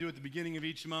do at the beginning of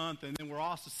each month, and then we're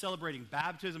also celebrating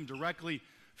baptism directly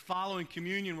following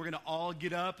communion. We're going to all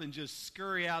get up and just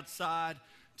scurry outside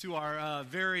to our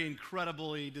very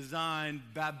incredibly designed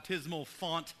baptismal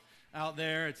font out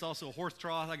there. It's also a horse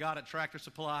trough I got at Tractor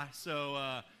Supply,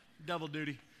 so double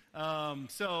duty.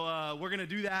 So we're going to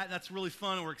do that. That's really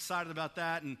fun, and we're excited about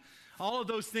that. And all of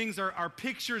those things are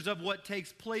pictures of what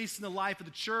takes place in the life of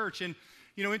the church. And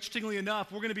you know, interestingly enough,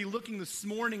 we're going to be looking this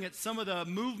morning at some of the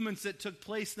movements that took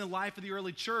place in the life of the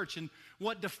early church and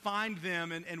what defined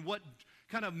them and what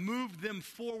kind of moved them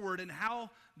forward and how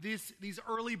these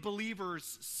early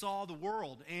believers saw the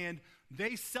world. And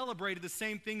they celebrated the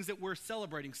same things that we're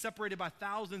celebrating, separated by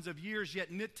thousands of years,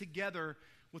 yet knit together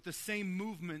with the same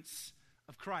movements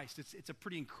of Christ. It's a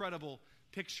pretty incredible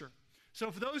picture.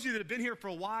 So for those of you that have been here for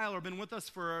a while or been with us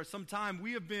for some time,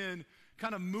 we have been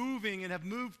kind of moving and have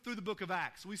moved through the book of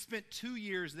Acts. We spent 2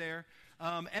 years there,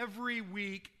 every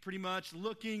week pretty much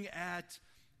looking at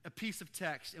a piece of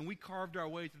text, and we carved our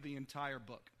way through the entire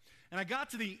book. And I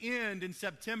got to the end in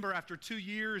September after 2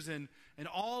 years and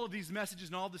all of these messages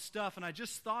and all this stuff, and I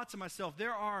just thought to myself,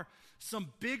 there are some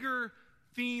bigger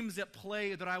themes at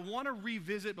play that I want to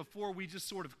revisit before we just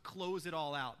sort of close it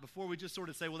all out, before we just sort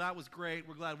of say, well, that was great,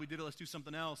 we're glad we did it, let's do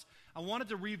something else. I wanted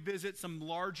to revisit some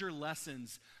larger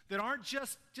lessons that aren't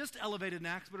just elevated in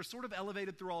Acts, but are sort of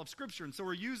elevated through all of Scripture. And so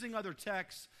we're using other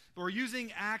texts, but we're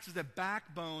using Acts as a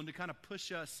backbone to kind of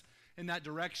push us in that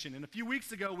direction. And a few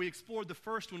weeks ago, we explored the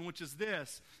first one, which is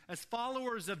this: as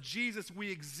followers of Jesus,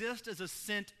 we exist as a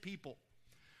sent people.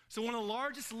 So one of the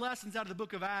largest lessons out of the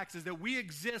book of Acts is that we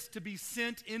exist to be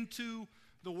sent into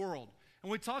the world.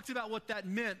 And we talked about what that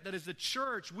meant, that as a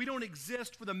church, we don't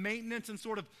exist for the maintenance and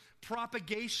sort of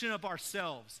propagation of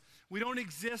ourselves. We don't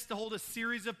exist to hold a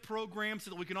series of programs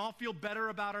so that we can all feel better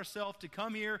about ourselves, to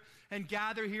come here and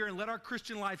gather here and let our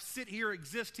Christian life sit here,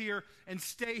 exist here, and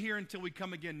stay here until we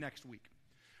come again next week.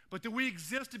 But that we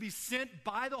exist to be sent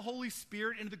by the Holy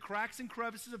Spirit into the cracks and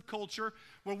crevices of culture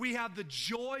where we have the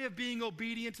joy of being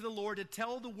obedient to the Lord to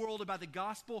tell the world about the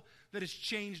gospel that has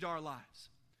changed our lives.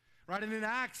 Right? And in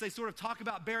Acts, they sort of talk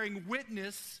about bearing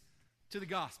witness to the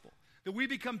gospel, that we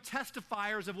become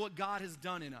testifiers of what God has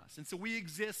done in us. And so we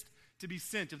exist to be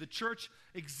sent. If the church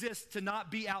exists to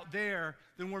not be out there,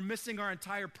 then we're missing our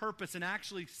entire purpose and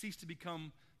actually cease to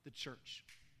become the church.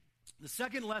 The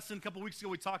second lesson a couple weeks ago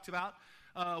we talked about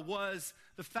was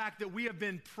the fact that we have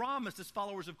been promised as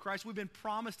followers of Christ, we've been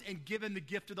promised and given the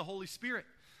gift of the Holy Spirit.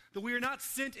 That we are not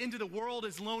sent into the world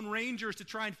as lone rangers to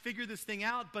try and figure this thing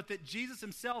out, but that Jesus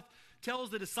himself tells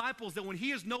the disciples that when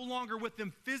he is no longer with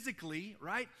them physically,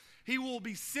 right, he will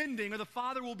be sending, or the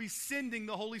Father will be sending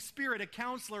the Holy Spirit, a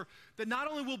counselor that not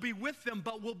only will be with them,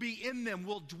 but will be in them,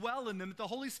 will dwell in them. That the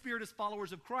Holy Spirit, as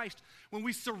followers of Christ, when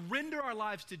we surrender our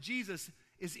lives to Jesus,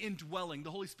 is indwelling.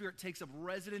 The Holy Spirit takes up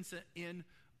residence in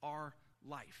our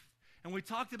life. And we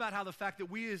talked about how the fact that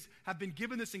we have been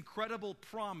given this incredible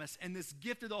promise and this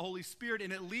gift of the Holy Spirit,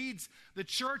 and it leads the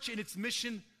church in its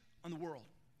mission on the world.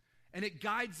 And it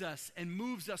guides us and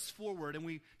moves us forward. And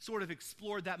we sort of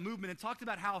explored that movement and talked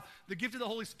about how the gift of the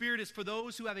Holy Spirit is for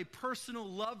those who have a personal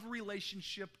love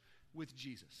relationship with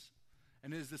Jesus.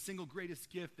 And it is the single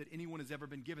greatest gift that anyone has ever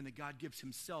been given, that God gives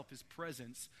himself, his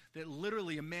presence, that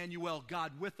literally Emmanuel,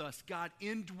 God with us, God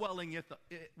indwelling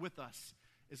with us,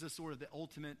 is a sort of the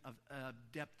ultimate of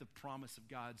depth of promise of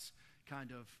God's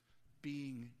kind of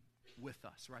being with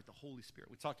us, right? The Holy Spirit.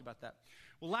 We talked about that.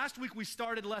 Well, last week we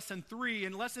started lesson 3,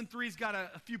 and lesson 3's got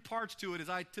a few parts to it as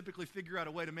I typically figure out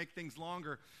a way to make things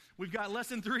longer. We've got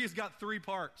lesson 3 has got 3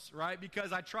 parts, right?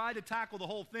 Because I tried to tackle the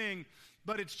whole thing,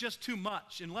 but it's just too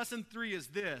much. And lesson 3 is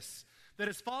this: that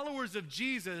as followers of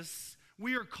Jesus,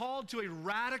 we are called to a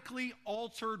radically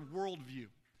altered worldview.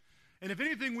 And if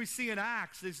anything we see in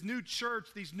Acts, this new church,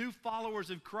 these new followers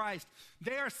of Christ,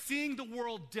 they are seeing the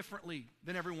world differently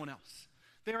than everyone else.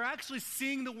 They are actually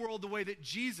seeing the world the way that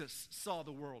Jesus saw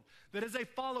the world. That as they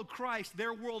follow Christ,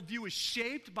 their worldview is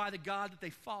shaped by the God that they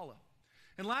follow.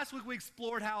 And last week we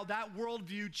explored how that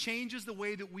worldview changes the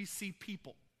way that we see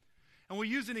people. And we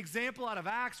used an example out of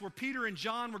Acts where Peter and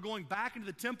John were going back into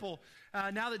the temple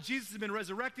now that Jesus has been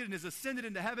resurrected and has ascended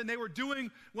into heaven. They were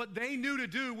doing what they knew to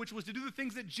do, which was to do the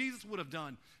things that Jesus would have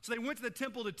done. So they went to the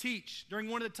temple to teach during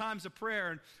one of the times of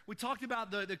prayer. And we talked about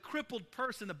the crippled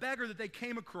person, the beggar that they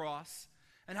came across,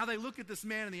 and how they looked at this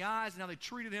man in the eyes and how they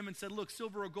treated him and said, look,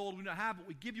 silver or gold we don't have, but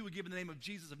we give in the name of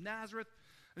Jesus of Nazareth.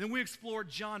 And then we explored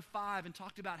John 5 and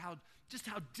talked about how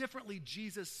differently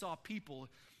Jesus saw people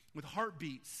with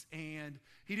heartbeats, and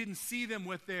he didn't see them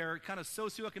with their kind of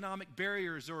socioeconomic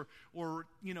barriers or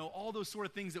all those sort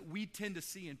of things that we tend to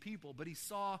see in people, but he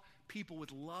saw people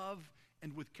with love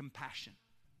and with compassion.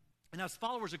 And as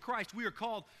followers of Christ, we are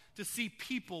called to see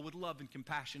people with love and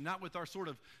compassion, not with our sort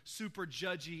of super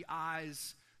judgy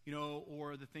eyes,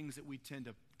 or the things that we tend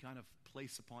to kind of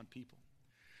place upon people.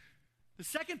 The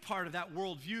second part of that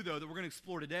worldview, though, that we're going to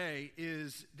explore today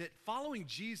is that following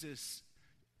Jesus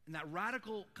and that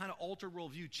radical kind of altered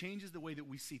worldview changes the way that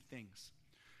we see things.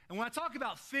 And when I talk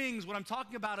about things, what I'm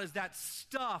talking about is that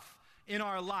stuff in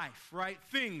our life, right?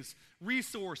 Things,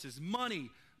 resources, money,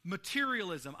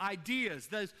 materialism, ideas,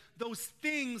 those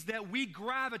things that we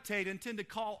gravitate and tend to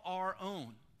call our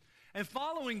own. And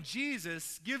following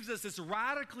Jesus gives us this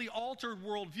radically altered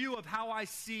worldview of how I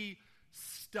see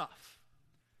stuff.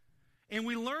 And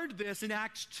we learned this in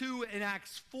Acts 2 and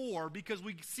Acts 4 because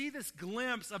we see this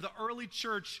glimpse of the early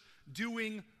church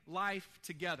doing life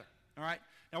together, all right?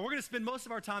 Now, we're going to spend most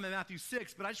of our time in Matthew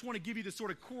 6, but I just want to give you the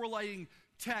sort of correlating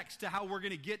text to how we're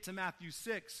going to get to Matthew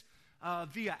 6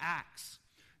 via Acts.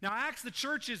 Now, Acts, the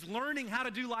church is learning how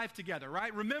to do life together,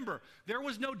 right? Remember, there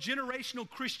was no generational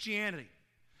Christianity.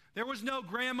 There was no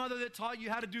grandmother that taught you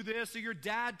how to do this or your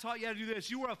dad taught you how to do this.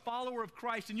 You were a follower of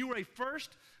Christ, and you were a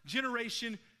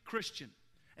first-generation Christian.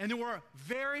 And there were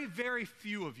very, very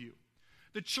few of you.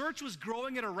 The church was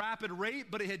growing at a rapid rate,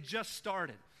 but it had just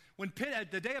started. At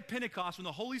the day of Pentecost, when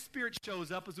the Holy Spirit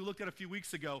shows up, as we looked at a few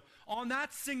weeks ago, on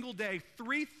that single day,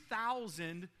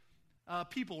 3,000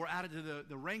 people were added to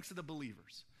the ranks of the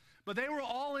believers. But they were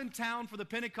all in town for the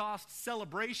Pentecost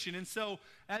celebration, and so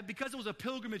because it was a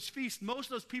pilgrimage feast, most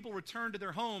of those people returned to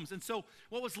their homes. And so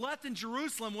what was left in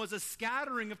Jerusalem was a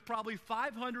scattering of probably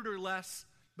 500 or less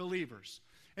believers.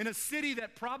 In a city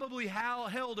that probably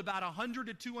held about 100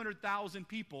 to 200,000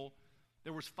 people,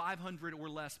 there was 500 or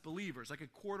less believers. Like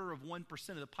 1/4%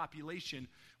 of the population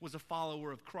was a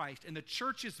follower of Christ. And the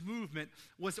church's movement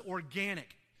was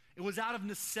organic. It was out of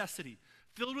necessity.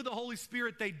 Filled with the Holy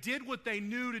Spirit, they did what they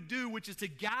knew to do, which is to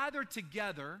gather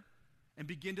together and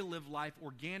begin to live life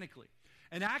organically.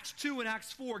 And Acts 2 and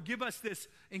Acts 4 give us this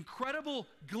incredible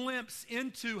glimpse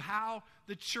into how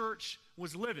the church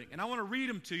was living. And I want to read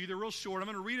them to you. They're real short. I'm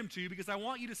going to read them to you because I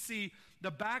want you to see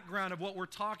the background of what we're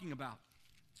talking about.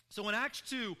 So in Acts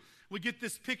 2, we get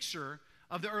this picture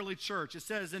of the early church. It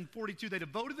says in 42, they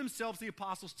devoted themselves to the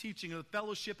apostles' teaching, of the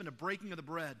fellowship, and the breaking of the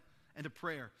bread, and to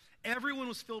prayer. Everyone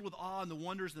was filled with awe and the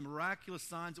wonders and the miraculous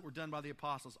signs that were done by the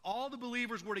apostles. All the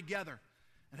believers were together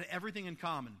and had everything in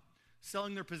common.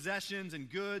 Selling their possessions and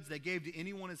goods, they gave to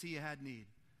anyone as he had need.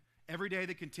 Every day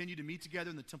they continued to meet together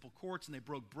in the temple courts, and they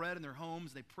broke bread in their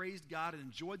homes. They praised God and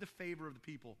enjoyed the favor of the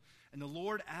people. And the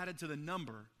Lord added to the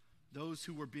number those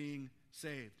who were being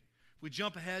saved. If we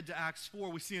jump ahead to Acts 4,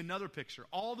 we see another picture.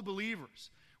 All the believers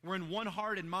were in one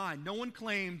heart and mind. No one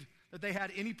claimed that they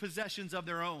had any possessions of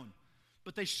their own,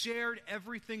 but they shared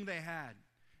everything they had.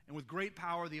 And with great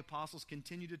power, the apostles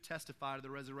continued to testify to the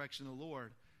resurrection of the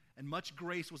Lord. And much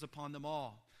grace was upon them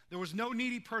all. There was no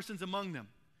needy persons among them.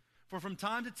 For from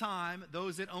time to time,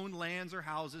 those that owned lands or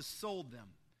houses sold them,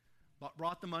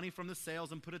 brought the money from the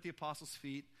sales and put it at the apostles'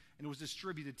 feet, and it was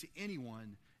distributed to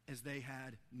anyone as they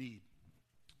had need.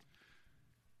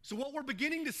 So what we're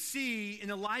beginning to see in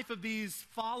the life of these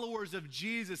followers of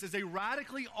Jesus is a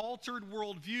radically altered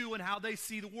worldview in how they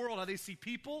see the world, how they see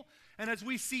people, and as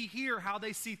we see here, how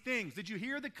they see things. Did you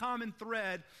hear the common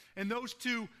thread in those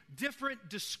two different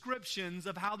descriptions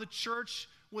of how the church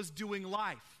was doing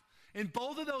life? In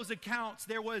both of those accounts,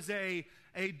 there was a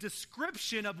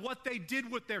description of what they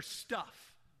did with their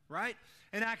stuff, right?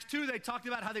 In Acts 2, they talked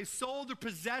about how they sold their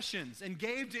possessions and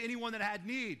gave to anyone that had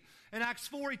need. In Acts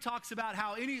 4, he talks about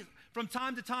how from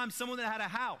time to time, someone that had a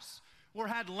house or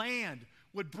had land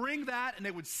would bring that and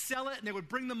they would sell it and they would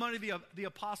bring the money to the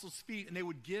apostles' feet and they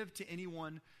would give to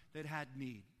anyone that had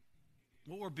need.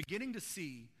 What we're beginning to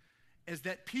see is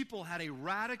that people had a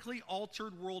radically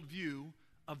altered worldview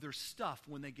of their stuff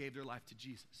when they gave their life to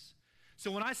Jesus.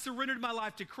 So when I surrendered my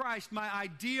life to Christ, my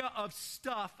idea of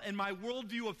stuff and my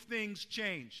worldview of things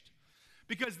changed.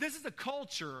 Because this is a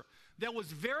culture that was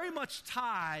very much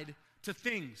tied to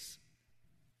things.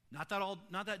 Not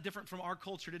that different from our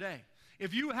culture today.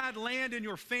 If you had land in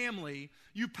your family,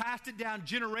 you passed it down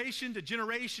generation to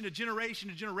generation to generation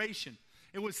to generation.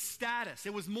 It was status.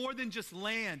 It was more than just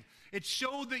land. It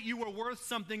showed that you were worth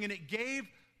something, and it gave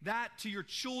that to your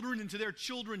children and to their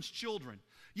children's children.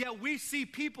 Yet we see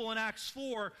people in Acts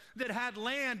 4 that had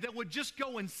land that would just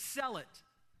go and sell it,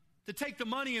 to take the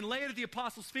money and lay it at the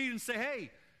apostles' feet and say, hey,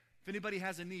 if anybody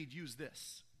has a need, use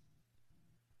this.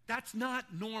 That's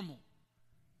not normal,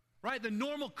 right? The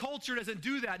normal culture doesn't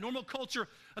do that. Normal culture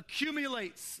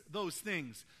accumulates those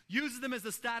things, uses them as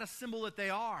the status symbol that they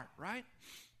are, right?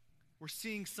 We're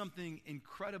seeing something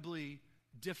incredibly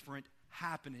different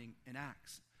happening in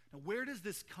Acts. Now, where does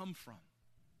this come from?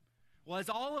 Well, as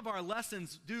all of our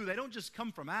lessons do, they don't just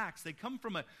come from Acts. They come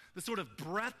from the sort of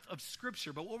breadth of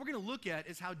Scripture. But what we're going to look at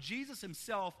is how Jesus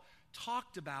himself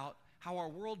talked about how our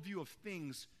worldview of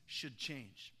things should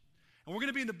change. And we're going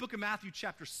to be in the book of Matthew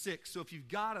chapter 6. So if you've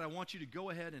got it, I want you to go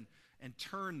ahead and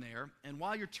turn there. And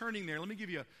while you're turning there, let me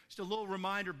give you just a little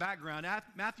reminder background.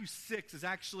 Matthew 6 is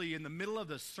actually in the middle of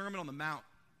the Sermon on the Mount.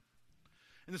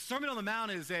 And the Sermon on the Mount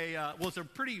is it's a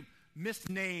pretty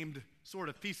misnamed sort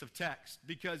of piece of text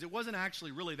because it wasn't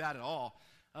actually really that at all.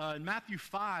 In Matthew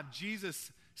 5,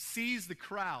 Jesus sees the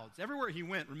crowds. Everywhere he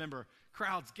went, remember,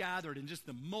 crowds gathered in just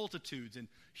the multitudes and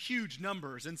huge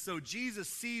numbers. And so Jesus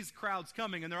sees crowds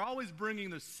coming, and they're always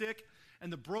bringing the sick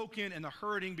and the broken and the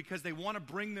hurting because they want to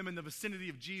bring them in the vicinity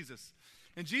of Jesus.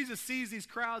 And Jesus sees these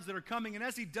crowds that are coming, and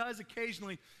as he does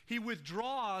occasionally, he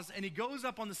withdraws and he goes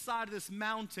up on the side of this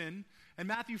mountain. And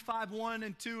Matthew 5, 1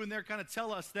 and 2, and there kind of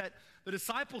tell us that the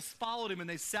disciples followed him and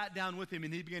they sat down with him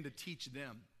and he began to teach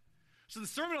them. So the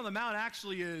Sermon on the Mount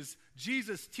actually is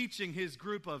Jesus teaching his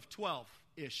group of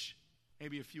 12-ish,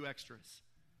 maybe a few extras,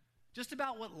 just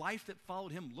about what life that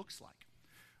followed him looks like.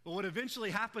 But what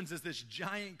eventually happens is this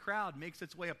giant crowd makes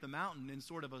its way up the mountain and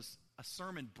sort of a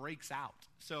sermon breaks out.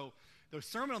 So the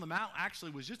Sermon on the Mount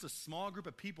actually was just a small group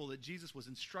of people that Jesus was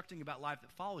instructing about life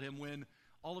that followed him when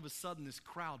all of a sudden this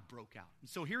crowd broke out. And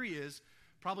so here he is,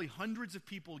 probably hundreds of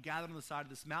people gathered on the side of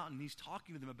this mountain, and he's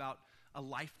talking to them about a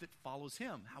life that follows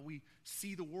him, how we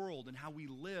see the world and how we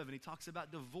live. And he talks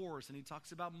about divorce, and he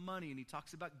talks about money, and he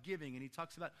talks about giving, and he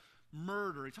talks about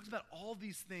murder. He talks about all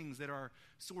these things that are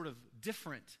sort of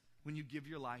different when you give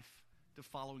your life to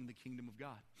following the kingdom of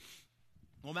God.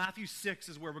 Well, Matthew 6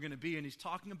 is where we're going to be, and he's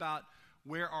talking about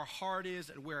where our heart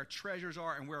is and where our treasures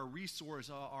are and where our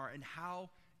resources are and how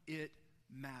it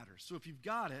matters. So if you've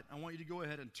got it, I want you to go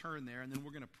ahead and turn there, and then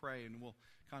we're going to pray, and we'll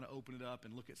kind of open it up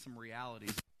and look at some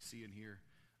realities we see in here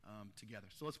together.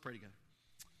 So let's pray together.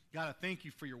 God, I thank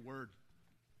you for your word.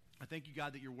 I thank you,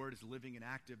 God, that your word is living and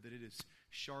active, that it is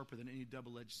sharper than any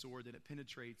double-edged sword, that it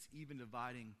penetrates, even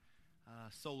dividing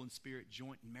soul and spirit,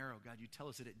 joint and marrow. God, you tell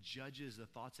us that it judges the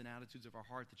thoughts and attitudes of our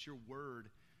heart, that your word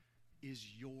is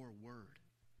your word.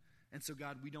 And so,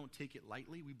 God, we don't take it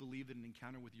lightly. We believe that an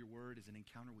encounter with your word is an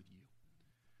encounter with you.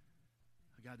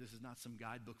 God, this is not some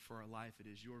guidebook for our life. It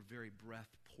is your very breath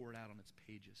poured out on its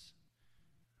pages.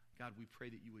 God, we pray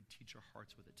that you would teach our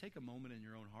hearts with it. Take a moment in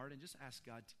your own heart and just ask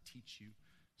God to teach you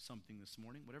something this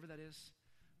morning, whatever that is,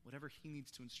 whatever he needs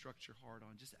to instruct your heart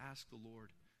on. Just ask the Lord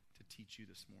to teach you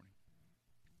this morning.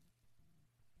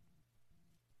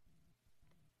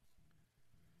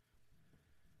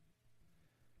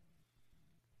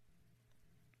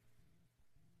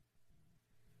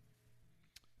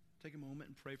 Take a moment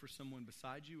and pray for someone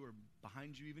beside you or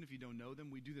behind you, even if you don't know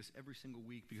them. We do this every single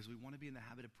week because we want to be in the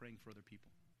habit of praying for other people.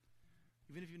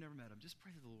 Even if you've never met them, just pray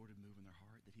that the Lord would move in their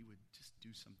heart, that he would just do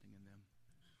something in them.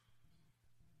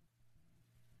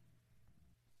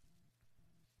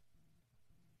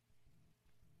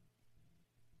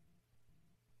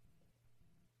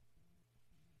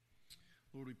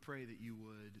 Lord, we pray that you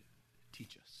would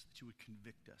teach us, that you would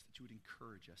convict us, that you would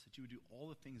encourage us, that you would do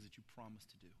all the things that you promised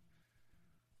to do.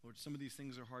 Lord, some of these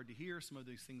things are hard to hear. Some of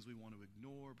these things we want to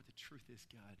ignore. But the truth is,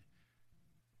 God,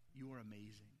 you are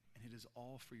amazing. And it is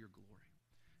all for your glory.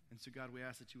 And so, God, we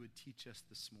ask that you would teach us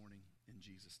this morning in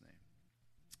Jesus' name.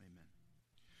 Amen.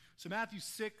 So Matthew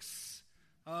 6,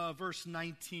 verse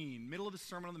 19, middle of the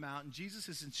Sermon on the Mount. And Jesus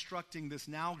is instructing this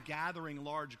now gathering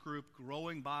large group,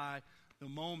 growing by the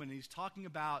moment. And he's talking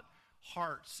about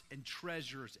hearts and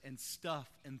treasures and stuff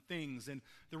and things. And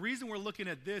the reason we're looking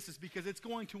at this is because it's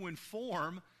going to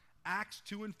inform Acts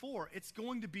 2 and 4. It's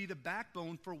going to be the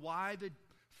backbone for why the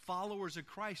followers of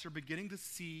Christ are beginning to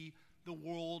see the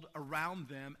world around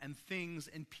them and things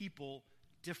and people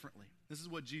differently. This is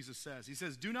what Jesus says. He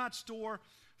says, "Do not store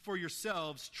for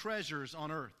yourselves treasures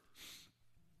on earth,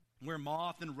 where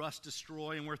moth and rust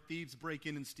destroy and where thieves break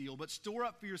in and steal, but store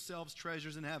up for yourselves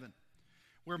treasures in heaven,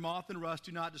 where moth and rust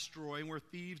do not destroy, and where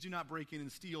thieves do not break in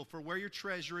and steal. For where your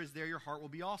treasure is, there your heart will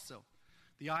be also.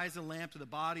 The eye is a lamp to the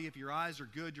body. If your eyes are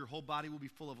good, your whole body will be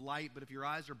full of light. But if your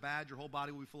eyes are bad, your whole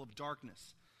body will be full of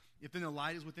darkness. If then the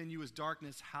light is within you is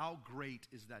darkness, how great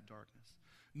is that darkness?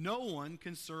 No one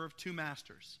can serve two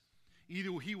masters.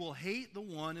 Either he will hate the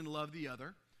one and love the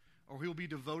other, or he will be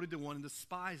devoted to one and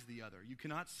despise the other. You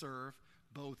cannot serve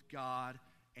both God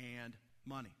and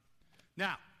money."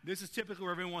 Now, this is typically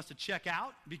where everyone wants to check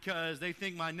out because they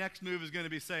think my next move is going to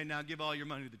be saying, now give all your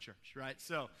money to the church, right?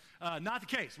 So, not the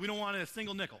case. We don't want a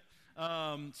single nickel.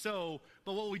 But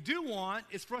what we do want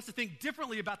is for us to think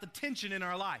differently about the tension in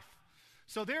our life.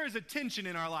 So there is a tension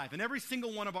in our life. In every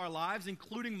single one of our lives,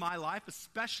 including my life,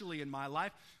 especially in my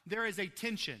life, there is a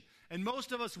tension. And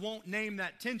most of us won't name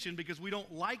that tension because we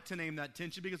don't like to name that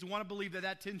tension because we want to believe that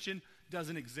that tension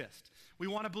doesn't exist. We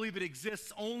want to believe it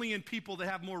exists only in people that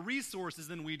have more resources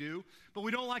than we do, but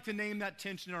we don't like to name that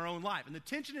tension in our own life. And the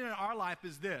tension in our life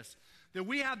is this, that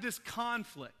we have this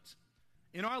conflict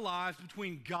in our lives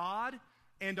between God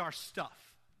and our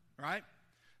stuff, right?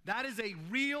 That is a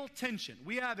real tension.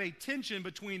 We have a tension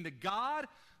between the God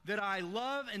that I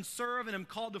love and serve and am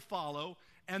called to follow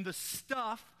and the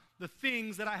stuff, the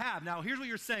things that I have. Now, here's what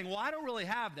you're saying. Well, I don't really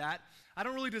have that. I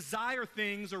don't really desire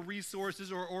things or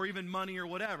resources or even money or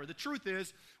whatever. The truth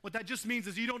is, what that just means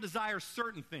is you don't desire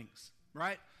certain things,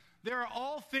 right? There are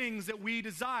all things that we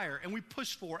desire and we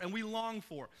push for and we long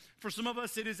for. For some of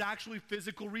us, it is actually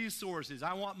physical resources.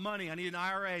 I want money. I need an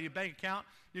IRA, I need a bank account,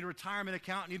 I need a retirement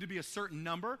account, I need to be a certain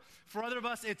number. For other of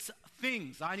us, it's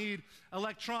things. I need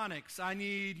electronics. I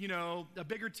need, a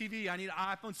bigger TV. I need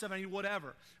an iPhone 7. I need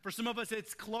whatever. For some of us,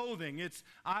 it's clothing. It's,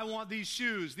 I want these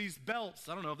shoes, these belts.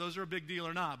 I don't know if those are a big deal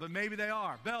or not, but maybe they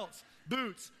are. Belts,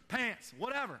 boots, pants,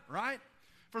 whatever, right?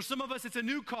 For some of us, it's a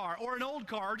new car or an old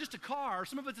car or just a car. Or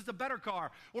some of us, it's a better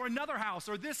car or another house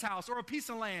or this house or a piece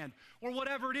of land or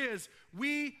whatever it is.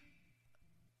 We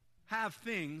have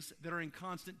things that are in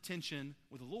constant tension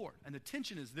with the Lord. And the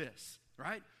tension is this,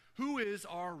 right? Who is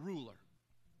our ruler?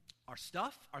 Our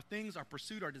stuff, our things, our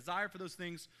pursuit, our desire for those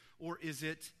things, or is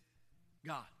it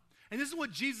God? And this is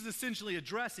what Jesus is essentially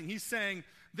addressing. He's saying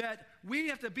that we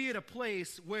have to be at a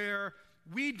place where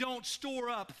we don't store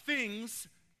up things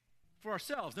for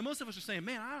ourselves. Now, most of us are saying,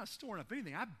 man, I'm not storing up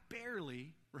anything. I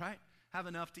barely, right, have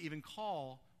enough to even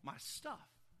call my stuff.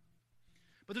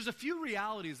 But there's a few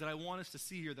realities that I want us to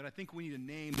see here that I think we need to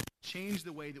name that change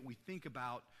the way that we think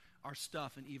about our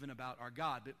stuff and even about our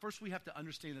God. But first we have to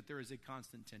understand that there is a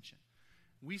constant tension.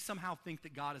 We somehow think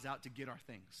that God is out to get our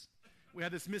things. We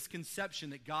have this misconception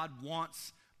that God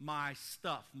wants my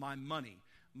stuff, my money,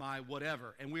 my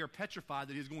whatever, and we are petrified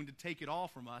that he's going to take it all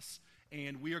from us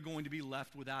and we are going to be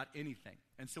left without anything.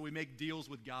 And so we make deals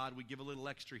with God. We give a little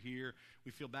extra here.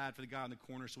 We feel bad for the guy in the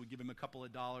corner, so we give him a couple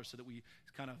of dollars so that we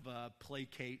kind of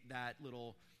placate that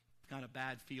little kind of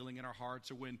bad feeling in our hearts.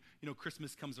 Or when,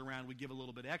 Christmas comes around, we give a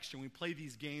little bit extra. And we play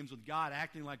these games with God,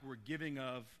 acting like we're giving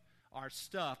of our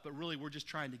stuff, but really we're just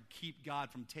trying to keep God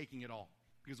from taking it all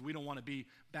because we don't want to be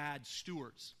bad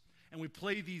stewards. And we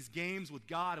play these games with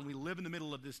God, and we live in the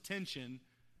middle of this tension,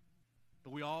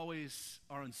 but we always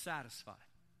are unsatisfied.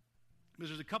 Because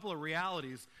there's a couple of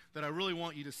realities that I really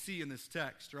want you to see in this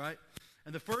text, right?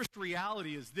 And the first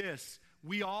reality is this: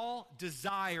 we all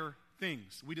desire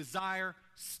things. We desire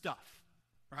stuff,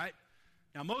 right?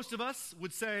 Now, most of us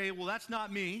would say, well, that's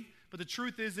not me, but the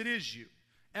truth is it is you.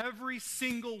 Every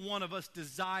single one of us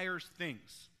desires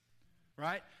things,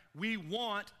 right? We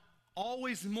want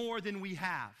always more than we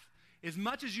have. As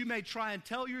much as you may try and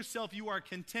tell yourself you are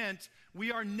content,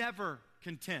 we are never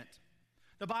content.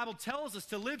 The Bible tells us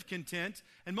to live content,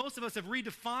 and most of us have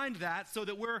redefined that so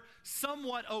that we're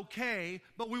somewhat okay,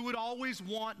 but we would always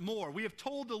want more. We have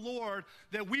told the Lord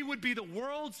that we would be the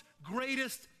world's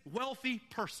greatest wealthy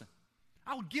person.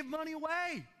 I would give money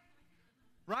away,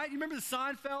 right? You remember the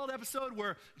Seinfeld episode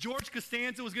where George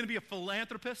Costanza was going to be a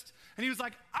philanthropist, and he was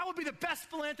like, I would be the best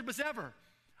philanthropist ever.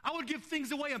 I would give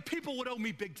things away, and people would owe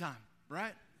me big time,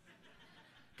 right?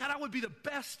 God, I would be the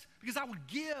best because I would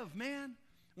give, man.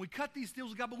 We cut these deals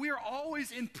with God, but we are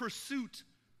always in pursuit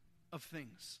of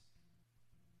things.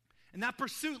 And that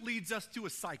pursuit leads us to a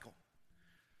cycle.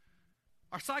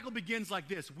 Our cycle begins like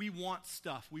this. We want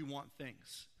stuff. We want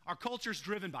things. Our culture's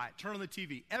driven by it. Turn on the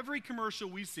TV. Every commercial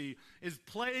we see is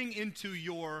playing into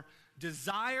your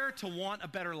desire to want a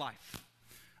better life.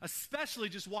 Especially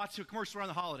just watch a commercial around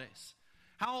the holidays.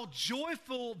 How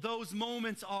joyful those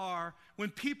moments are when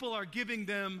people are giving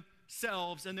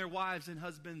themselves and their wives and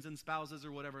husbands and spouses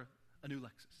or whatever a new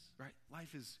Lexus, right?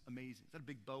 Life is amazing. It's got a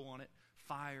big bow on it,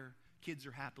 fire, kids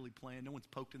are happily playing, no one's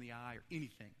poked in the eye or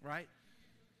anything, right?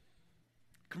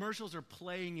 Commercials are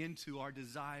playing into our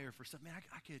desire for something. Man,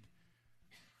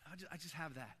 I just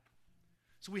have that.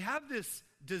 So we have this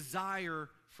desire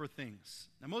for things.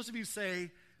 Now, most of you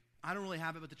say, I don't really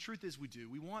have it, but the truth is we do.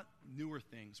 We want newer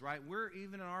things, right?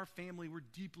 Even in our family, we're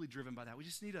deeply driven by that. We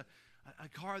just need a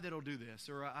car that'll do this,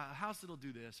 or a house that'll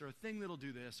do this, or a thing that'll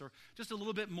do this, or just a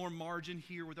little bit more margin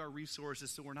here with our resources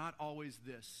so we're not always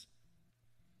this.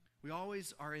 We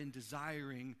always are in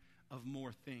desiring of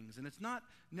more things. And it's not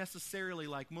necessarily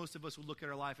like most of us would look at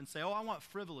our life and say, oh, I want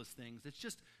frivolous things. It's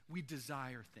just we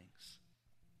desire things.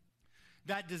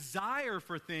 That desire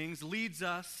for things leads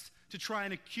us to try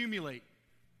and accumulate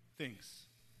things.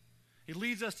 He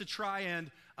leads us to try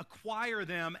and acquire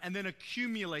them and then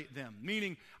accumulate them,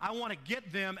 meaning I want to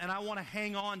get them and I want to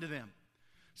hang on to them.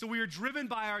 So we are driven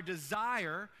by our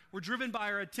desire, we're driven by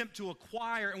our attempt to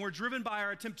acquire, and we're driven by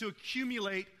our attempt to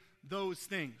accumulate those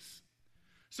things.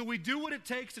 So we do what it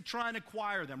takes to try and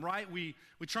acquire them, right? We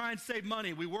try and save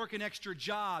money. We work an extra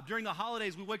job. During the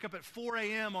holidays, we wake up at 4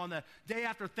 a.m. on the day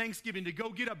after Thanksgiving to go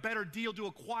get a better deal to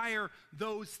acquire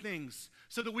those things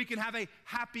so that we can have a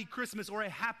happy Christmas or a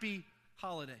happy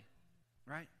holiday,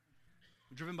 right?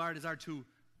 We're driven by our desire to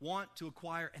want, to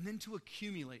acquire, and then to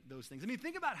accumulate those things. I mean,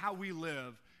 think about how we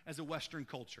live as a Western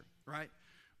culture, right?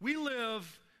 We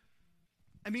live,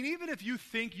 even if you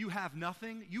think you have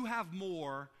nothing, you have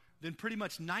more than pretty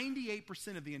much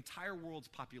 98% of the entire world's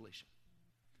population.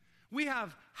 We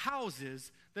have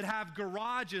houses that have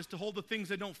garages to hold the things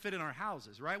that don't fit in our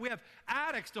houses, right? We have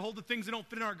attics to hold the things that don't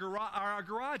fit in our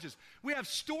garages. We have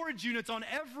storage units on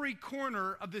every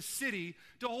corner of the city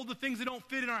to hold the things that don't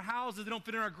fit in our houses, that don't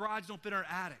fit in our garages, don't fit in our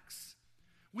attics.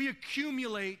 We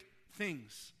accumulate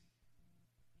things.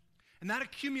 And that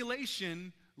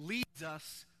accumulation leads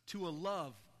us to a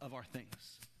love of our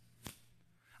things.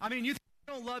 You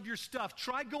don't love your stuff,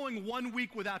 try going 1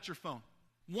 week without your phone.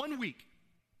 1 week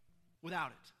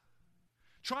without it.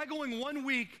 Try going 1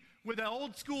 week with an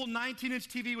old school 19-inch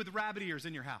TV with rabbit ears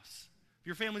in your house. If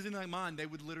your family's anything like mine, they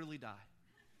would literally die.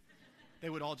 They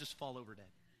would all just fall over dead.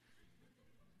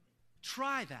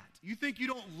 Try that. You think you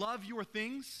don't love your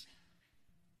things?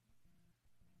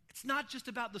 It's not just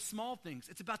about the small things.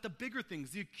 It's about the bigger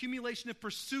things, the accumulation and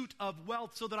pursuit of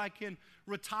wealth so that I can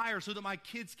retire, so that my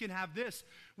kids can have this.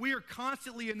 We are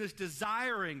constantly in this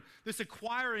desiring, this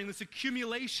acquiring, this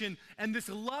accumulation, and this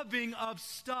loving of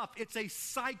stuff. It's a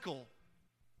cycle,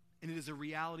 and it is a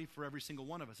reality for every single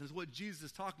one of us. And it's what Jesus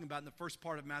is talking about in the first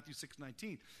part of Matthew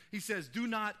 6:19. He says, do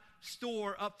not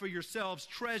store up for yourselves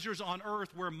treasures on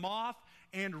earth where moth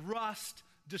and rust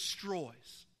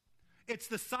destroys. It's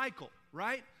the cycle,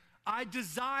 right? I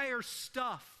desire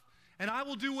stuff, and I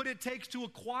will do what it takes to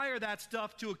acquire that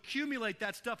stuff, to accumulate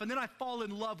that stuff, and then I fall in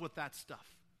love with that stuff.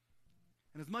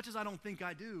 And as much as I don't think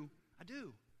I do, I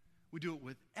do. We do it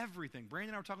with everything. Brandon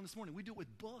and I were talking this morning. We do it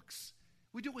with books.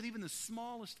 We do it with even the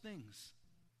smallest things.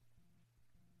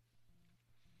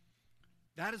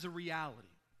 That is a reality.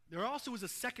 There also is a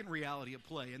second reality at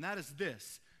play, and that is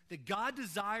this, that God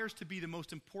desires to be the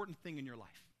most important thing in your life.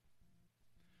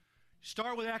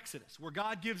 Start with Exodus, where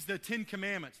God gives the 10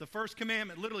 commandments. The first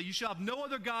commandment, literally, you shall have no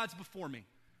other gods before me.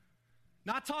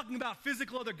 Not talking about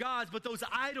physical other gods, but those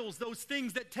idols, those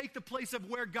things that take the place of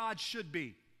where God should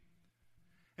be.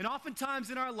 And oftentimes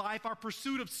in our life, our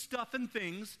pursuit of stuff and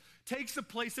things takes the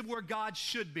place of where God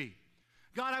should be.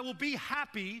 God, I will be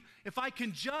happy if I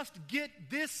can just get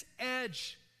this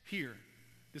edge here.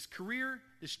 This career,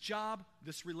 this job,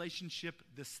 this relationship,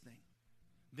 this thing.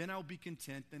 Then I'll be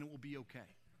content, then it will be okay.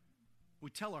 We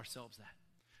tell ourselves that.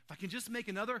 If I can just make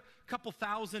another couple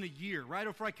thousand a year, right? Or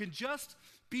if I can just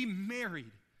be married.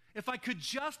 If I could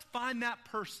just find that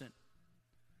person.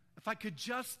 If I could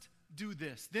just do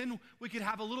this. Then we could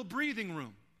have a little breathing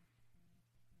room.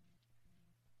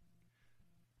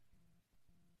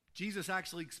 Jesus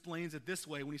actually explains it this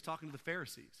way when he's talking to the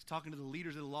Pharisees, talking to the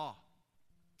leaders of the law.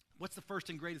 What's the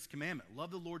first and greatest commandment? Love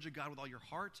the Lord your God with all your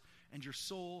heart and your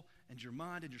soul and your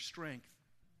mind and your strength,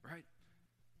 right?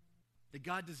 That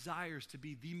God desires to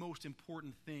be the most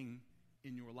important thing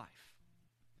in your life.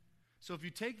 So if you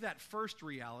take that first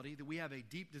reality, that we have a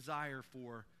deep desire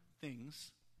for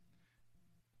things,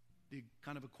 the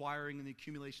kind of acquiring and the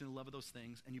accumulation and the love of those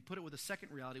things, and you put it with a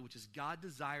second reality, which is God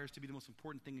desires to be the most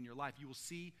important thing in your life, you will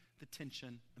see the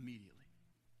tension immediately.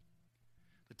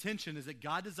 The tension is that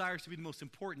God desires to be the most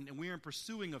important, and we are in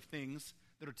pursuing of things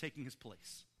that are taking his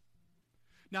place.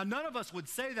 Now, none of us would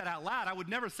say that out loud. I would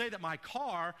never say that my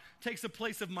car takes the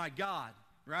place of my God,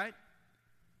 right?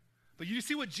 But you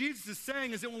see what Jesus is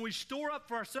saying is that when we store up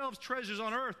for ourselves treasures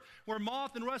on earth where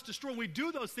moth and rust destroy, when we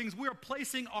do those things, we are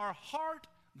placing our heart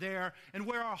there, and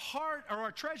where our heart, or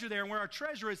our treasure there, and where our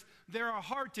treasure is, there our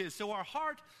heart is. So our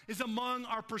heart is among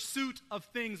our pursuit of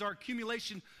things, our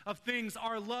accumulation of things,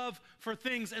 our love for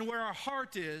things, and where our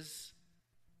heart is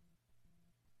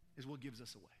what gives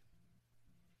us away.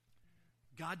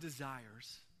 God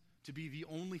desires to be the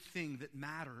only thing that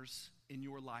matters in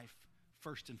your life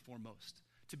first and foremost,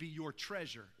 to be your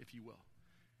treasure, if you will.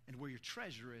 And where your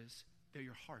treasure is, there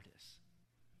your heart is.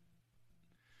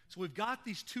 So we've got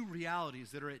these two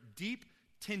realities that are at deep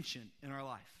tension in our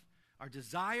life. Our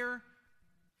desire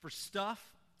for stuff.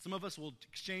 Some of us will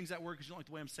exchange that word because you don't like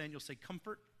the way I'm saying. You'll say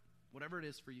comfort, whatever it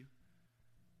is for you.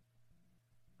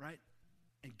 Right?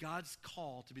 And God's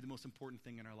call to be the most important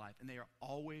thing in our life. And they are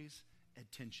always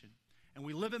at tension. And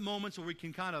we live at moments where we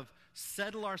can kind of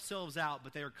settle ourselves out,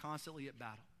 but they are constantly at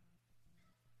battle.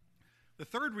 The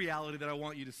third reality that I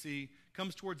want you to see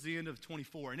comes towards the end of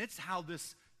 24, and it's how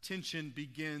this tension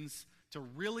begins to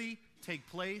really take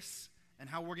place and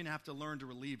how we're going to have to learn to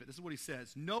relieve it. This is what he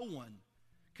says. No one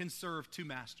can serve two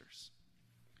masters.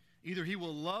 Either he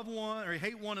will love one or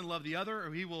hate one and love the other,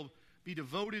 or he will be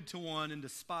devoted to one and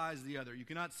despise the other. You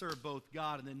cannot serve both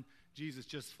God, and then Jesus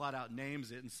just flat out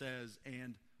names it and says,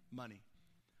 and money.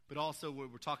 But also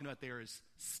what we're talking about there is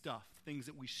stuff, things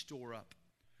that we store up.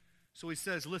 So he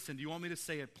says, listen, do you want me to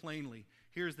say it plainly?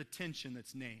 Here's the tension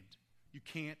that's named. You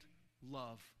can't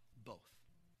love both.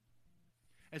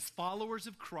 As followers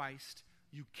of Christ,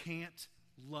 you can't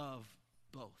love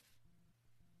both.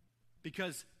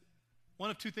 Because one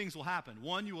of two things will happen.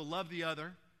 One, you will love the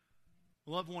other,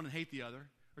 love one and hate the other.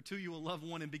 Or two, you will love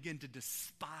one and begin to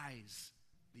despise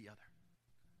the other.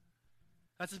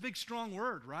 That's a big, strong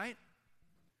word, right?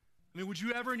 I mean, would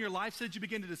you ever in your life say that you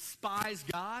begin to despise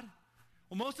God?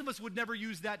 Well, most of us would never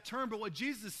use that term, but what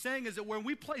Jesus is saying is that when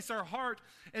we place our heart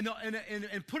and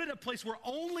put it in a place where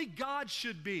only God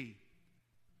should be,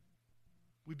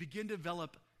 we begin to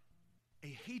develop a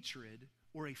hatred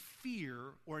or a fear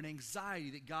or an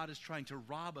anxiety that God is trying to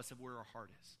rob us of where our heart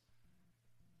is.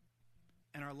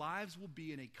 And our lives will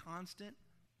be in a constant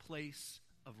place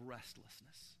of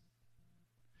restlessness.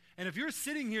 And if you're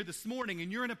sitting here this morning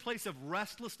and you're in a place of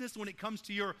restlessness when it comes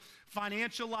to your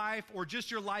financial life or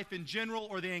just your life in general,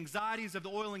 or the anxieties of the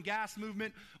oil and gas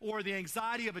movement, or the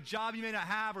anxiety of a job you may not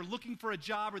have, or looking for a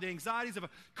job, or the anxieties of a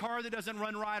car that doesn't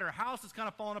run right, or a house that's kind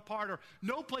of falling apart, or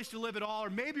no place to live at all, or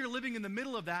maybe you're living in the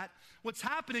middle of that, what's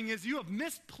happening is you have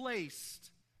misplaced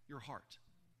your heart.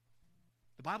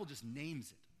 The Bible just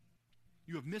names it.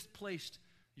 You have misplaced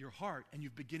your heart, and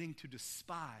you're beginning to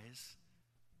despise,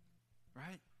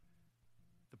 right,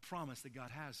 the promise that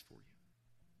God has for you.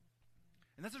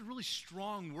 And that's really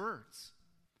strong words,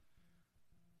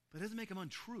 but it doesn't make them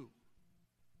untrue.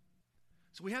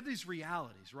 So we have these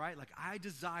realities, right? Like, I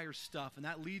desire stuff, and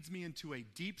that leads me into a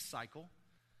deep cycle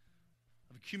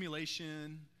of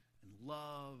accumulation and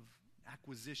love,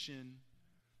 acquisition.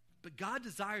 But God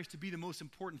desires to be the most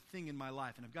important thing in my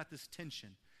life, and I've got this tension.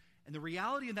 And the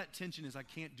reality of that tension is I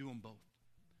can't do them both.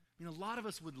 I mean, a lot of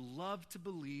us would love to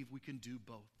believe we can do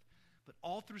both. But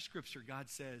all through Scripture, God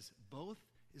says both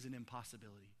is an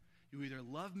impossibility. You either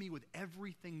love me with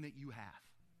everything that you have,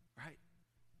 right?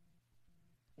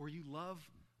 Or you love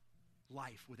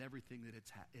life with everything that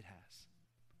it has.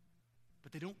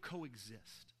 But they don't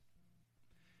coexist.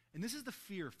 And this is the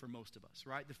fear for most of us,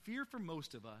 right? The fear for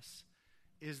most of us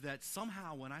is that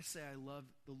somehow when I say I love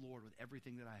the Lord with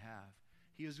everything that I have,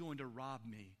 He is going to rob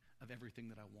me of everything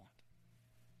that I want.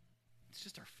 It's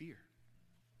just our fear.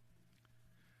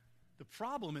 The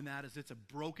problem in that is it's a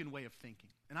broken way of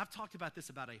thinking. And I've talked about this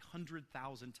about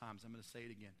 100,000 times. I'm going to say it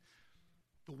again.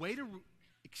 The way to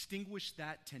extinguish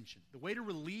that tension, the way to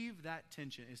relieve that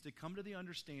tension is to come to the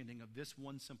understanding of this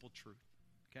one simple truth,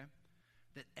 okay?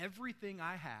 That everything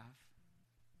I have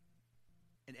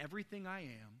and everything I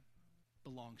am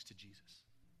belongs to Jesus.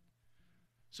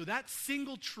 So that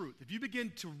single truth, if you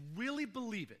begin to really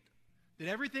believe it, that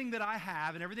everything that I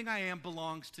have and everything I am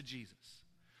belongs to Jesus,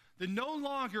 then no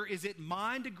longer is it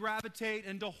mine to gravitate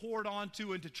and to hoard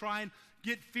onto and to try and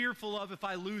get fearful of if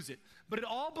I lose it. But it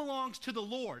all belongs to the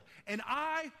Lord, and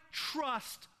I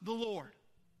trust the Lord.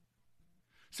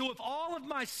 So if all of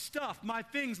my stuff, my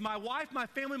things, my wife, my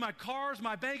family, my cars,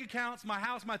 my bank accounts, my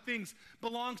house, my things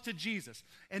belongs to Jesus,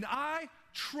 and I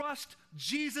trust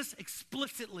Jesus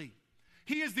explicitly,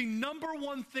 He is the number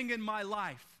one thing in my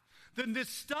life, then this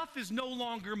stuff is no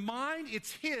longer mine,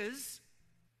 it's His.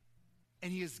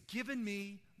 And He has given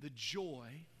me the joy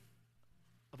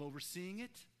of overseeing it,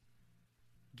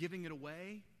 giving it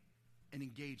away, and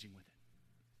engaging with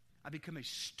it. I become a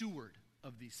steward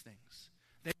of these things.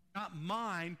 They are not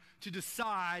mine to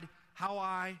decide how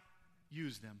I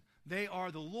use them. They are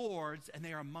the Lord's, and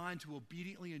they are mine to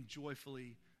obediently and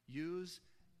joyfully use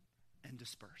and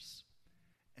disperse.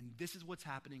 And this is what's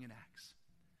happening in Acts.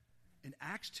 In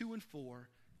Acts 2 and 4,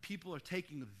 people are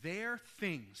taking their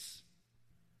things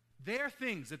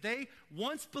that they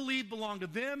once believed belonged to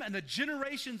them and the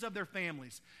generations of their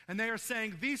families. And they are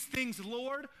saying, these things,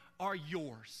 Lord, are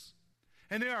yours.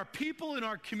 And there are people in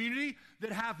our community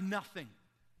that have nothing.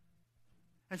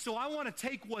 And so I want to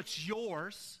take what's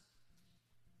yours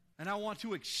and I want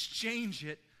to exchange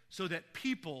it so that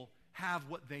people have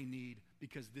what they need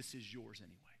because this is yours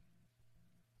anyway.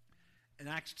 And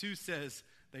Acts 2 says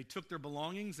they took their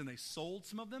belongings and they sold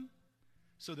some of them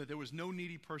so that there was no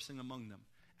needy person among them.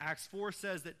 Acts 4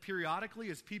 says that periodically,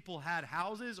 as people had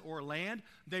houses or land,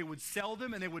 they would sell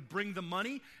them and they would bring the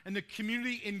money, and the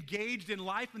community engaged in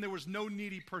life, and there was no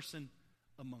needy person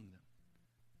among them.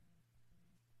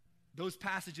 Those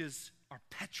passages are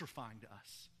petrifying to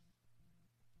us,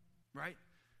 right?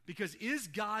 Because is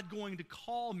God going to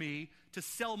call me to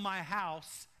sell my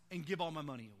house and give all my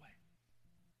money away?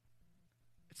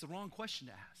 It's the wrong question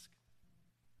to ask.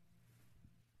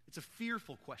 It's a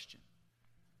fearful question.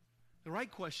 The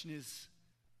right question is,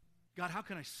 God, how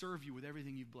can I serve you with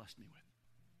everything you've blessed me with?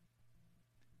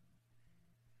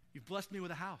 You've blessed me with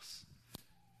a house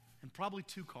and probably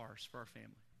 2 cars for our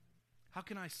family. How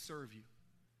can I serve you?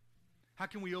 How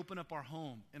can we open up our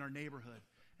home and our neighborhood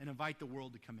and invite the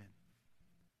world to come in?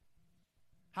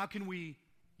 How can we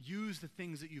use the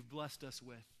things that you've blessed us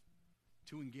with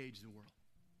to engage the world,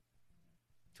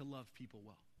 to love people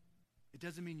well? It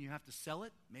doesn't mean you have to sell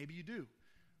it. Maybe you do.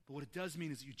 But what it does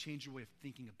mean is that you change your way of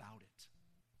thinking about it.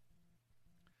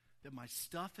 That my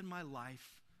stuff in my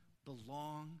life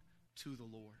belong to the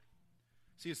Lord.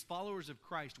 See, as followers of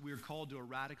Christ, we are called to a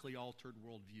radically altered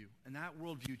worldview. And that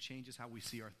worldview changes how we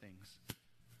see our things.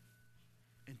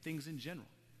 And things in general.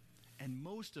 And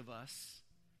most of us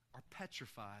are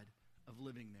petrified of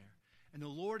living there. And the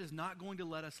Lord is not going to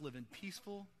let us live in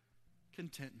peaceful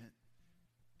contentment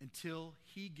until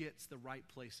he gets the right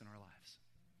place in our lives.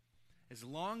 As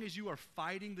long as you are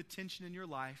fighting the tension in your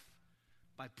life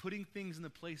by putting things in the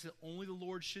place that only the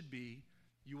Lord should be,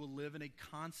 you will live in a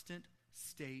constant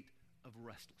state of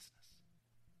restlessness.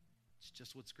 It's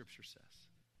just what Scripture says.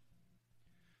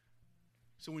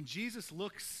 So when Jesus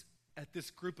looks at this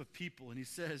group of people and he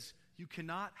says, you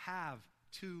cannot have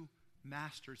 2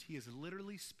 masters, he is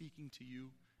literally speaking to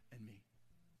you and me.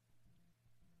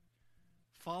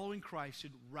 Following Christ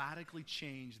should radically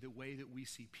change the way that we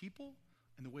see people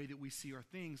and the way that we see our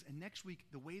things, and next week,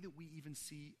 the way that we even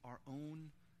see our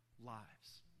own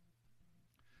lives.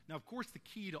 Now, of course, the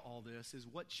key to all this is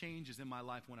what changes in my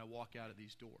life when I walk out of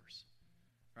these doors,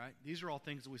 right? These are all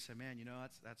things that we say, man,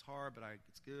 that's hard, but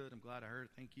it's good. I'm glad I heard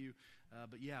it. Thank you.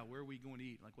 But yeah, where are we going to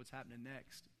eat? Like, what's happening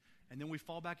next? And then we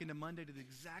fall back into Monday to the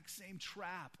exact same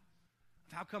trap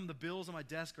of how come the bills on my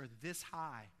desk are this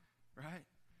high, right?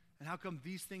 And how come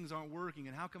these things aren't working?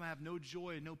 And how come I have no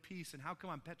joy and no peace? And how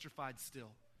come I'm petrified still?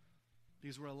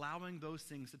 Because we're allowing those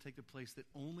things to take the place that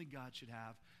only God should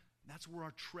have. That's where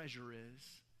our treasure is.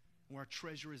 And where our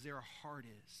treasure is, there our heart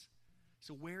is.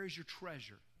 So where is your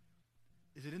treasure?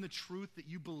 Is it in the truth that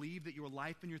you believe that your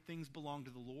life and your things belong to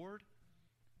the Lord?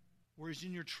 Or is it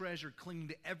in your treasure clinging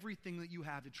to everything that you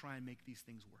have to try and make these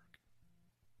things work?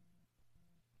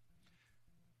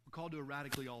 We're called to a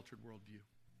radically altered worldview.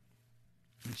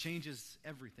 It changes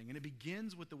everything. And it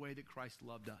begins with the way that Christ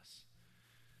loved us.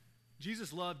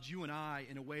 Jesus loved you and I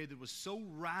in a way that was so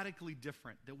radically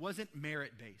different, that wasn't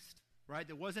merit-based, right?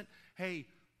 That wasn't, hey,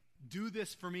 do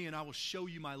this for me and I will show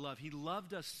you my love. He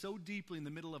loved us so deeply in the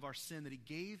middle of our sin that he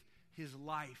gave his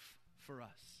life for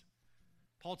us.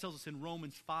 Paul tells us in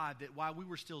Romans 5 that while we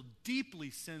were still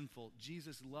deeply sinful,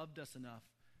 Jesus loved us enough,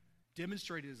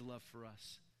 demonstrated his love for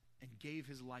us, and gave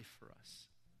his life for us.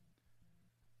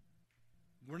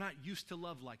 We're not used to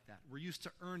love like that. We're used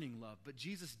to earning love. But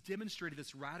Jesus demonstrated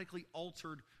this radically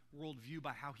altered worldview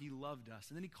by how he loved us.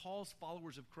 And then he calls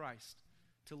followers of Christ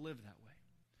to live that way.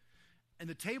 And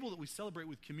the table that we celebrate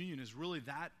with communion is really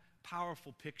that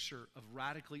powerful picture of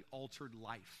radically altered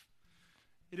life.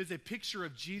 It is a picture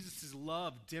of Jesus'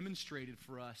 love demonstrated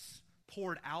for us,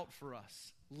 poured out for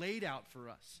us, laid out for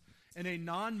us in a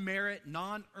non-merit,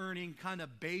 non-earning kind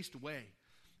of based way.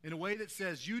 In a way that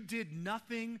says, you did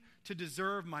nothing to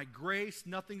deserve my grace,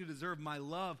 nothing to deserve my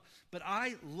love, but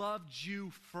I loved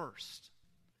you first.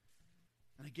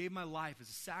 And I gave my life as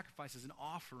a sacrifice, as an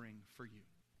offering for you.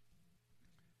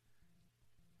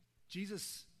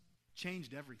 Jesus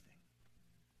changed everything.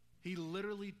 He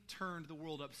literally turned the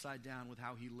world upside down with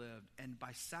how he lived. And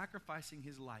by sacrificing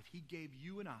his life, he gave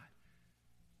you and I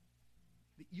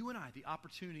the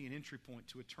opportunity and entry point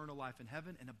to eternal life in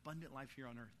heaven and abundant life here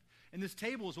on earth. And this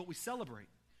table is what we celebrate.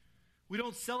 We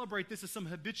don't celebrate this as some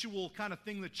habitual kind of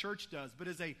thing the church does, but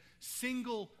as a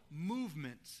single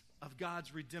movement of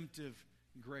God's redemptive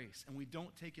grace. And we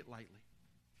don't take it lightly.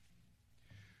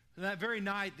 And that very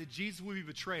night that Jesus would be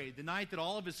betrayed, the night that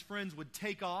all of his friends would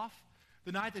take off,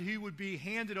 the night that he would be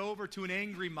handed over to an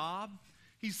angry mob,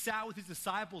 he sat with his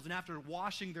disciples, and after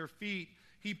washing their feet,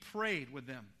 he prayed with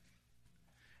them.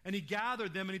 And he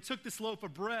gathered them, and he took this loaf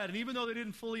of bread. And even though they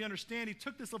didn't fully understand, he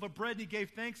took this loaf of bread, and he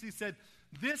gave thanks. And he said,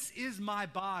 this is my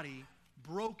body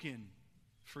broken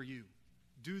for you.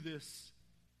 Do this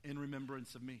in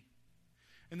remembrance of me.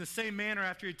 In the same manner,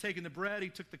 after he had taken the bread, he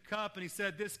took the cup and he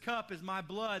said, "This cup is my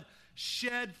blood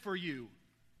shed for you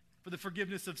for the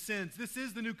forgiveness of sins." This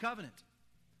is the new covenant.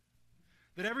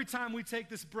 That every time we take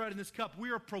this bread and this cup,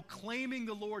 we are proclaiming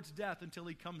the Lord's death until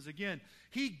he comes again.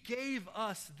 He gave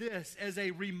us this as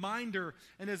a reminder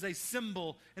and as a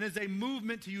symbol and as a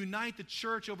movement to unite the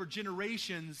church over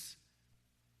generations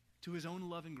to his own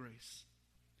love and grace,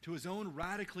 to his own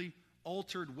radically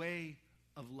altered way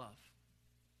of love.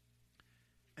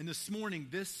 And this morning,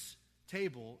 this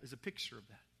table is a picture of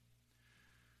that.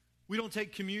 We don't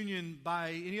take communion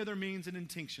by any other means and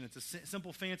intention. It's a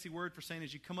simple fancy word for saying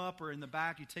as you come up or in the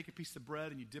back, you take a piece of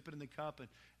bread and you dip it in the cup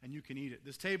and you can eat it.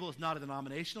 This table is not a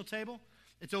denominational table.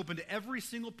 It's open to every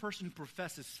single person who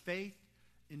professes faith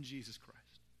in Jesus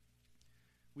Christ.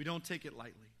 We don't take it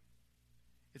lightly.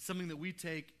 It's something that we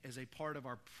take as a part of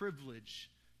our privilege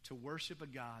to worship a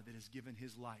God that has given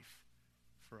his life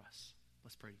for us.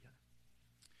 Let's pray together.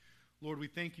 Lord, we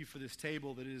thank you for this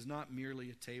table, that it is not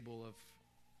merely a table of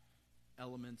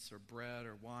elements or bread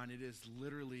or wine. It is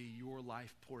literally your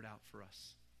life poured out for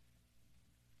us,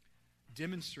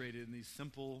 demonstrated in these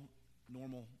simple,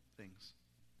 normal things.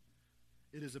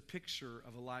 It is a picture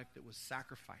of a life that was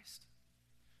sacrificed,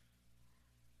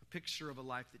 a picture of a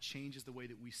life that changes the way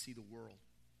that we see the world.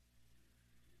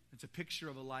 It's a picture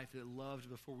of a life that loved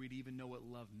before we'd even know what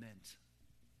love meant.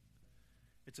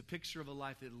 It's a picture of a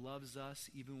life that loves us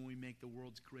even when we make the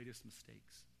world's greatest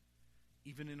mistakes.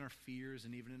 Even in our fears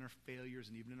and even in our failures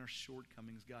and even in our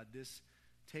shortcomings, God, this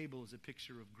table is a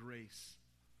picture of grace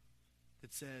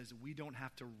that says we don't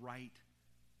have to right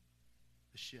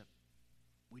the ship.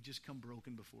 We just come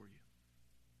broken before you.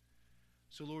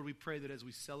 So, Lord, we pray that as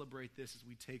we celebrate this, as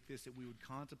we take this, that we would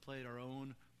contemplate our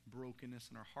own brokenness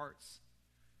in our hearts,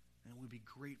 and we'd be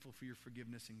grateful for your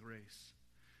forgiveness and grace.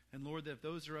 And Lord, that if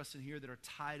those are us in here that are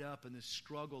tied up in this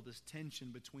struggle, this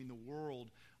tension between the world,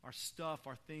 our stuff,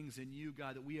 our things, and you,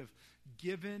 God, that we have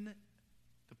given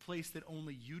the place that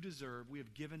only you deserve, we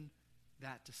have given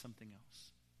that to something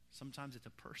else. Sometimes it's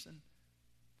a person.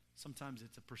 Sometimes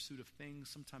it's a pursuit of things.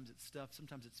 Sometimes it's stuff.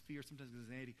 Sometimes it's fear. Sometimes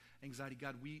it's anxiety.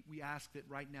 God, we ask that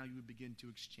right now you would begin to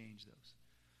exchange those.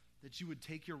 That you would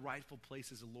take your rightful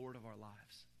place as the Lord of our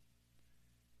lives.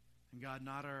 And God,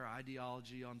 not our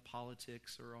ideology on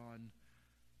politics or on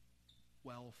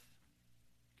wealth,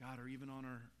 God, or even on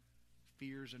our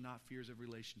fears or not fears of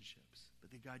relationships,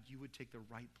 but that, God, you would take the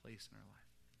right place in our life.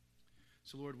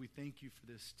 So, Lord, we thank you for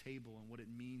this table and what it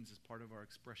means as part of our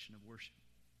expression of worship.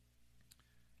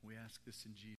 We ask this in Jesus'